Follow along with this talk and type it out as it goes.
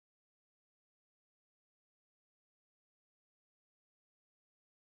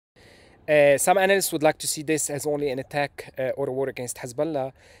Some analysts would like to see this as only an attack or a war against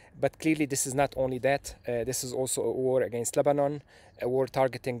Hezbollah, but clearly this is not only that. This is also a war against Lebanon, a war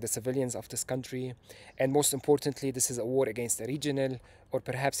targeting the civilians of this country, and most importantly, this is a war against a regional or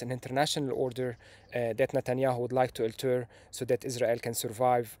perhaps an international order that Netanyahu would like to alter so that Israel can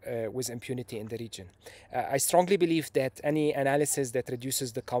survive with impunity in the region. I strongly believe that any analysis that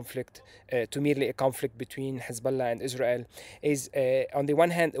reduces the conflict to merely a conflict between Hezbollah and Israel is, on the one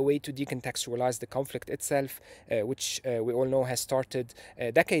hand, a way to decontextualize the conflict itself, which we all know has started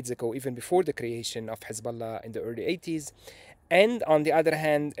decades ago, even before the creation of Hezbollah in the early 80s. And on the other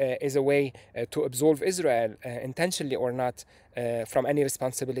hand, is a way to absolve Israel, intentionally or not, from any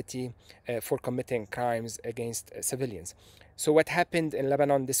responsibility for committing crimes against civilians. So what happened in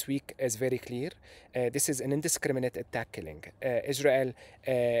Lebanon this week is very clear. This is an indiscriminate attack killing. Israel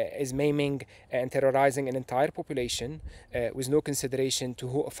is maiming and terrorizing an entire population with no consideration to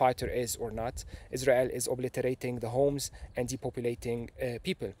who a fighter is or not. Israel is obliterating the homes and depopulating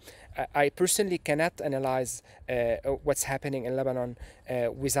people. I personally cannot analyze what's happening in Lebanon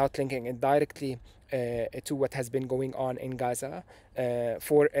without linking it directly to what has been going on in Gaza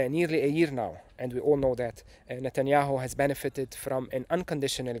for nearly a year now. And we all know that Netanyahu has benefited from an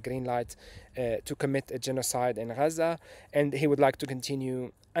unconditional green light to commit a genocide in Gaza, and he would like to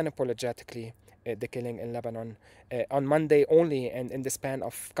continue unapologetically the killing in Lebanon. On Monday only, and in the span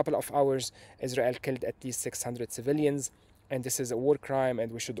of a couple of hours, Israel killed at least 600 civilians, and this is a war crime,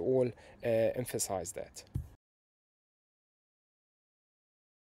 and we should all emphasize that.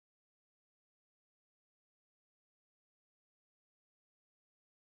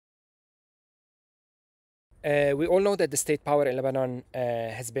 We all know that the state power in Lebanon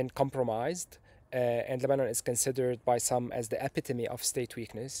has been compromised, and Lebanon is considered by some as the epitome of state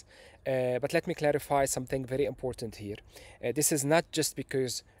weakness. But let me clarify something very important here. This is not just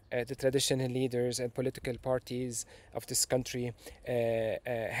because the traditional leaders and political parties of this country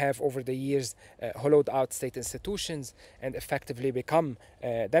have over the years hollowed out state institutions and effectively become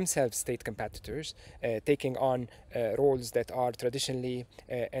themselves state competitors, taking on roles that are traditionally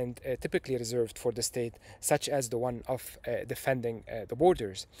and typically reserved for the state, such as the one of defending the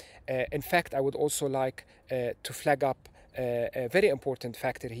borders. In fact, I would also like to flag up a very important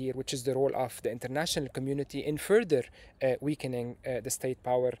factor here, which is the role of the international community in further weakening the state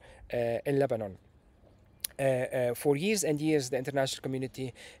power in Lebanon. For years and years, the international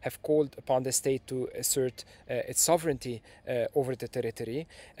community have called upon the state to assert its sovereignty over the territory.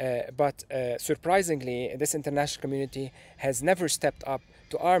 But surprisingly, this international community has never stepped up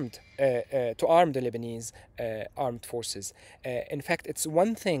to arm the Lebanese armed forces. In fact, it's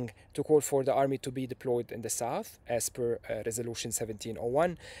one thing to call for the army to be deployed in the south, as per Resolution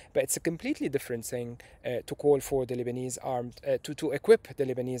 1701, but it's a completely different thing to call for the Lebanese to equip the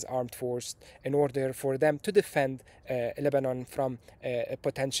Lebanese armed force in order for them to defend Lebanon from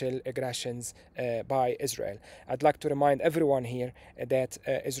potential aggressions by Israel. I'd like to remind everyone here that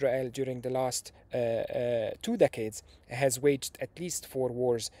Israel, during the last 2 decades, has waged at least 4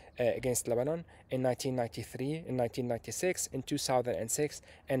 wars against Lebanon: in 1993, in 1996, in 2006,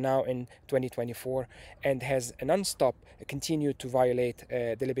 and now in 2024, and has non-stop continued to violate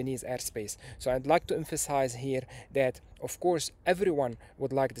the Lebanese airspace. So I'd like to emphasize here that, of course, everyone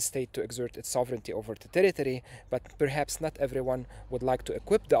would like the state to exert its sovereignty over the territory, but perhaps not everyone would like to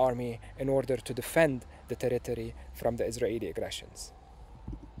equip the army in order to defend the territory from the Israeli aggressions.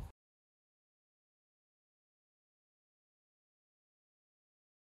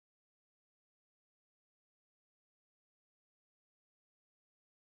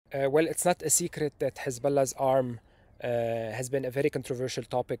 Well, it's not a secret that Hezbollah's arm has been a very controversial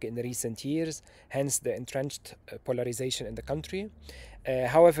topic in the recent years, hence the entrenched polarization in the country.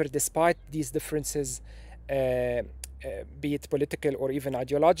 However, despite these differences, be it political or even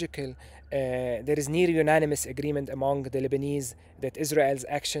ideological, there is near unanimous agreement among the Lebanese that Israel's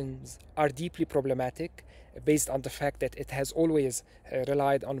actions are deeply problematic, based on the fact that it has always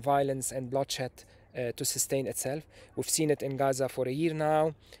relied on violence and bloodshed to sustain itself. We've seen it in Gaza for a year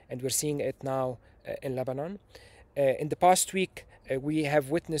now, and we're seeing it now in Lebanon. In the past week, we have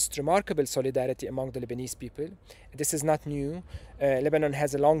witnessed remarkable solidarity among the Lebanese people. This is not new. Lebanon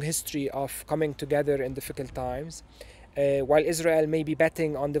has a long history of coming together in difficult times. While Israel may be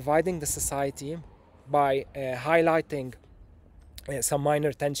betting on dividing the society by highlighting some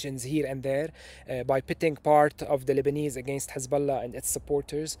minor tensions here and there, by pitting part of the Lebanese against Hezbollah and its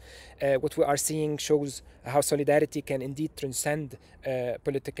supporters, what we are seeing shows how solidarity can indeed transcend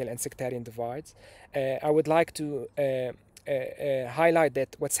political and sectarian divides. I would like to highlight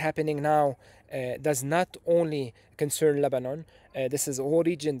that what's happening now does not only concern Lebanon. This is a whole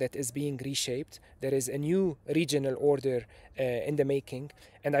region that is being reshaped. There is a new regional order in the making,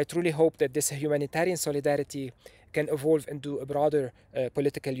 and I truly hope that this humanitarian solidarity can evolve into a broader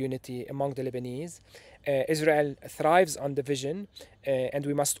political unity among the Lebanese. Israel thrives on division, and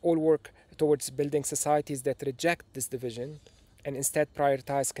we must all work towards building societies that reject this division and instead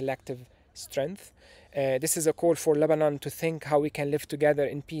prioritize collective strength. This is a call for Lebanon to think how we can live together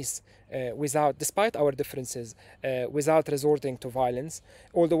in peace despite our differences, without resorting to violence,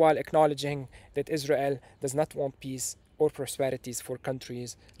 all the while acknowledging that Israel does not want peace or prosperities for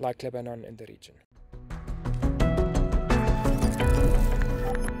countries like Lebanon in the region.